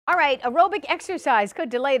All right, aerobic exercise could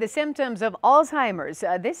delay the symptoms of Alzheimer's.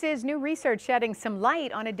 This is new research shedding some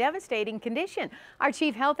light on a devastating condition. Our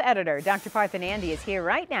chief health editor, Dr. Nandi, is here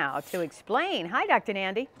right now to explain. Hi, Dr.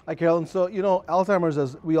 Nandi. Hi, Carolyn. So, Alzheimer's,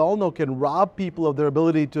 as we all know, can rob people of their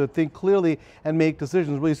ability to think clearly and make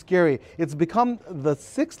decisions. Really scary. It's become the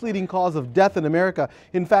sixth leading cause of death in America.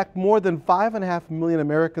 In fact, more than 5.5 million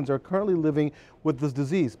Americans are currently living with this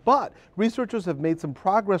disease. But researchers have made some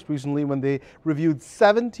progress recently when they reviewed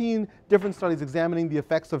 17 different studies examining the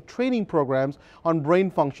effects of training programs on brain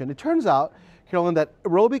function. It turns out, Carolyn, that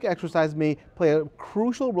aerobic exercise may play a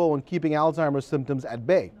crucial role in keeping Alzheimer's symptoms at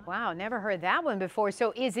bay. Wow, never heard that one before.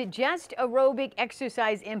 So is it just aerobic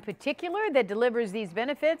exercise in particular that delivers these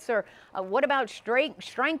benefits, or what about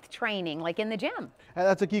strength training, like in the gym?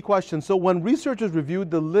 That's a key question. So when researchers reviewed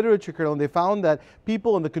the literature, Carolyn, they found that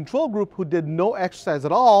people in the control group who did no exercise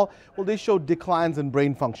at all, well, they showed declines in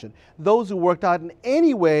brain function. Those who worked out in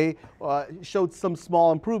any way showed some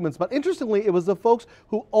small improvements. But interestingly, it was the folks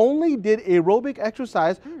who only did aerobic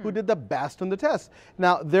exercise who did the best on the test.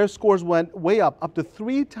 Now, their scores went way up to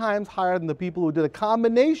 3 times higher than the people who did a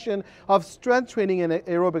combination of strength training and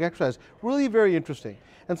aerobic exercise. Really very interesting.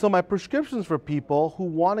 And so my prescriptions for people who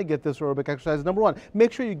want to get this aerobic exercise, number one,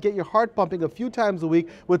 make sure you get your heart pumping a few times a week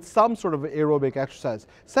with some sort of aerobic exercise.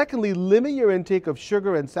 Secondly, limit your intake of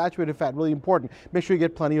sugar and saturated fat, really important. Make sure you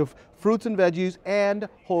get plenty of fruits and veggies and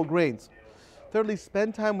whole grains. Thirdly,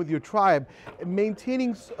 spend time with your tribe.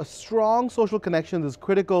 Maintaining a strong social connection is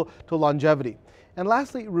critical to longevity. And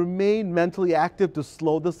lastly, remain mentally active to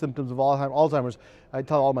slow the symptoms of Alzheimer's. I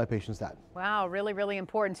tell all my patients that. Wow, really, really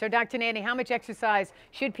important. So, Dr. Nandi, how much exercise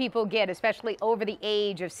should people get, especially over the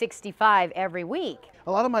age of 65, every week?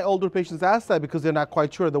 A lot of my older patients ask that because they're not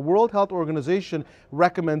quite sure. The World Health Organization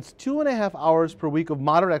recommends 2.5 hours per week of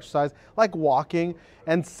moderate exercise, like walking,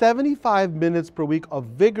 and 75 minutes per week of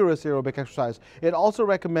vigorous aerobic exercise. It also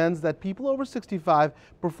recommends that people over 65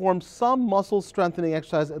 perform some muscle strengthening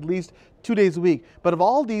exercise at least 2 days a week. But of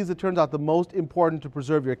all these, it turns out the most important to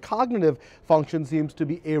preserve your cognitive function seems to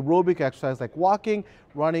be aerobic exercise like walking,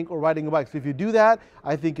 running, or riding a bike. So if you do that,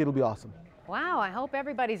 I think it'll be awesome. Wow, I hope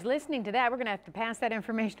everybody's listening to that. We're going to have to pass that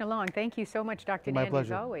information along. Thank you so much, Dr. Nandi,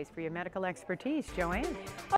 as always, for your medical expertise. Joanne.